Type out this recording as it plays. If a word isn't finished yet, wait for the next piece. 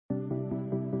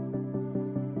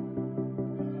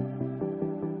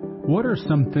What are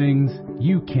some things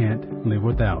you can't live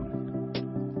without?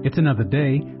 It's another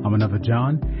day. I'm another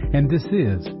John, and this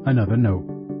is Another Note.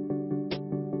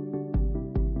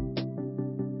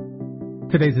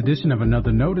 Today's edition of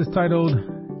Another Note is titled,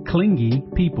 Clingy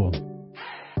People.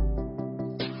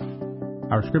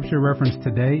 Our scripture reference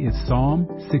today is Psalm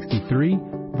 63,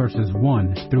 verses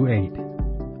 1 through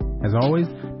 8. As always,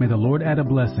 may the Lord add a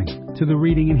blessing to the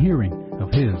reading and hearing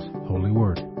of His holy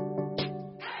word.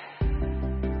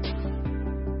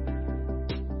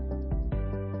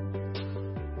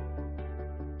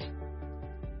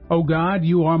 O God,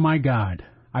 you are my God.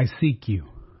 I seek you.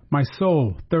 My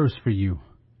soul thirsts for you.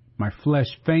 My flesh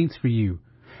faints for you,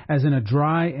 as in a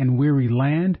dry and weary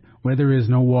land where there is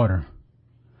no water.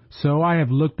 So I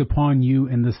have looked upon you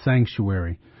in the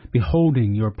sanctuary,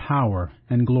 beholding your power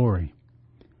and glory.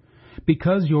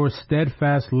 Because your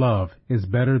steadfast love is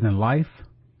better than life,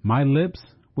 my lips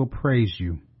will praise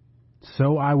you.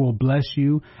 So I will bless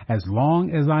you as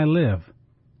long as I live.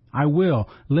 I will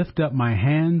lift up my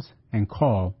hands and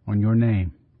call on your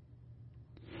name.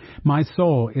 My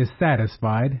soul is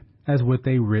satisfied as with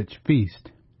a rich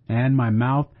feast, and my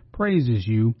mouth praises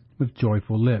you with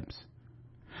joyful lips.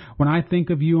 When I think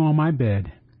of you on my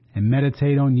bed and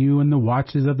meditate on you in the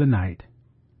watches of the night,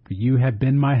 for you have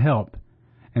been my help,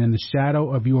 and in the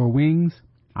shadow of your wings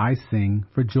I sing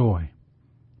for joy.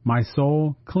 My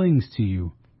soul clings to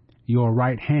you. Your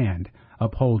right hand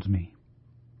upholds me.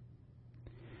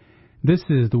 This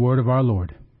is the word of our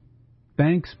Lord.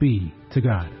 Thanks be to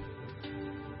God.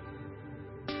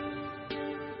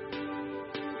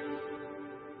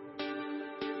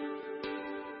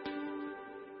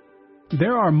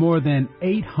 There are more than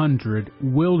 800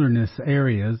 wilderness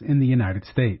areas in the United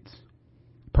States.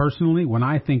 Personally, when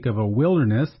I think of a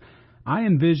wilderness, I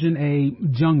envision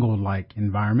a jungle-like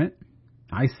environment.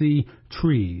 I see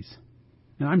trees.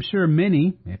 And I'm sure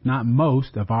many, if not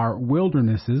most, of our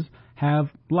wildernesses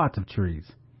have lots of trees.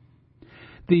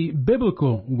 The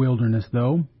biblical wilderness,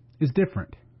 though, is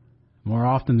different. More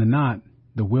often than not,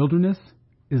 the wilderness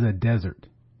is a desert.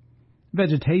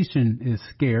 Vegetation is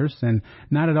scarce and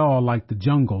not at all like the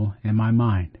jungle in my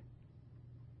mind.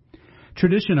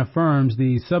 Tradition affirms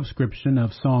the subscription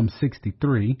of Psalm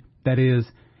 63, that is,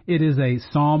 it is a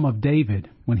psalm of David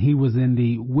when he was in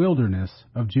the wilderness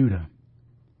of Judah.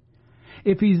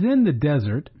 If he's in the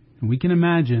desert, we can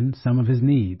imagine some of his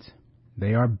needs.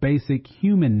 They are basic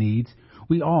human needs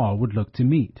we all would look to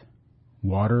meet: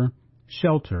 water,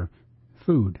 shelter,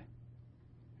 food.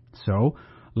 So,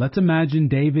 let's imagine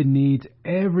David needs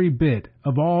every bit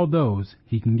of all those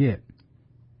he can get.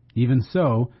 Even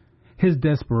so, his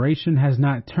desperation has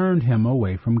not turned him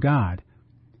away from God.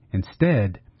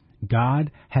 Instead,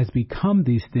 God has become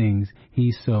these things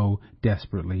he so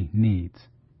desperately needs.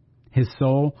 His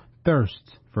soul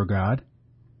thirsts for God.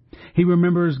 He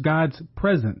remembers God's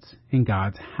presence in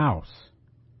God's house,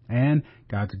 and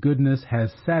God's goodness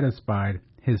has satisfied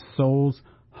his soul's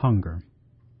hunger.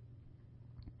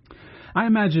 I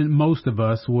imagine most of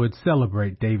us would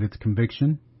celebrate David's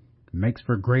conviction. It makes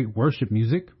for great worship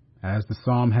music, as the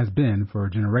psalm has been for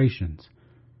generations.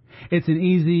 It's an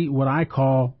easy, what I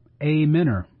call,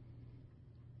 amener.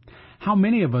 How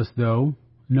many of us, though,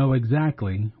 know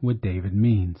exactly what David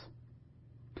means?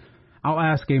 I'll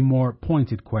ask a more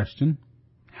pointed question.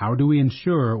 How do we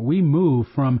ensure we move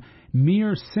from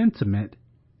mere sentiment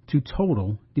to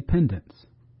total dependence?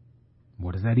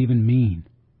 What does that even mean?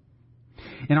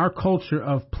 In our culture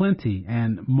of plenty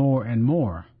and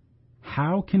more,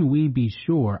 how can we be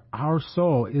sure our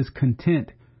soul is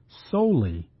content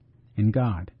solely in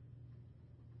God?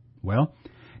 Well,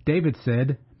 David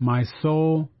said, "My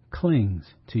soul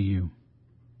clings to you."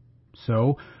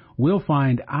 So we'll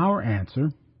find our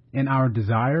answer in our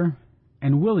desire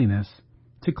and willingness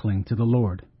to cling to the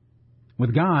Lord.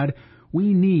 With God,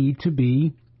 we need to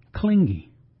be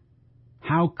clingy.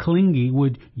 How clingy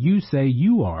would you say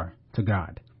you are to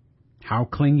God? How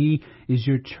clingy is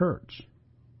your church?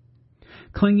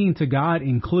 Clinging to God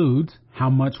includes how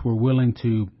much we're willing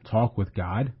to talk with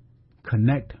God,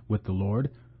 connect with the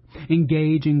Lord,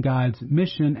 engage in God's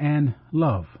mission, and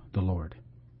love the Lord.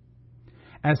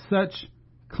 As such,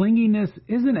 clinginess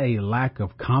isn't a lack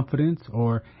of confidence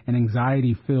or an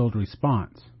anxiety-filled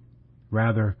response.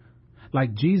 Rather,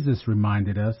 like Jesus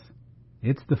reminded us,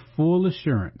 it's the full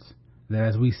assurance that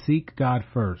as we seek God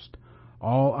first,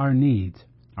 all our needs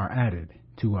are added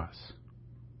to us.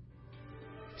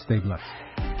 Stay blessed.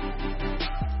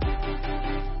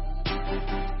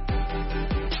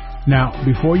 Now,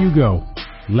 before you go,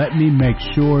 let me make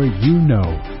sure you know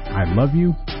I love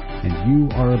you and you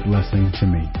are a blessing to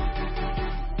me.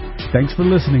 Thanks for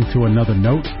listening to Another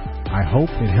Note. I hope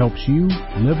it helps you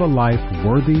live a life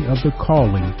worthy of the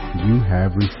calling you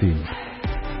have received.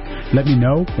 Let me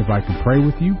know if I can pray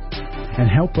with you and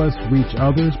help us reach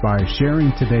others by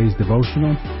sharing today's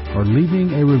devotional or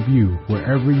leaving a review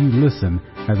wherever you listen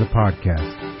as a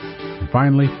podcast. And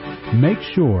finally, make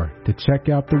sure to check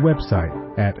out the website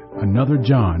at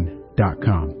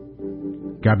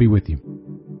anotherjohn.com. God be with you.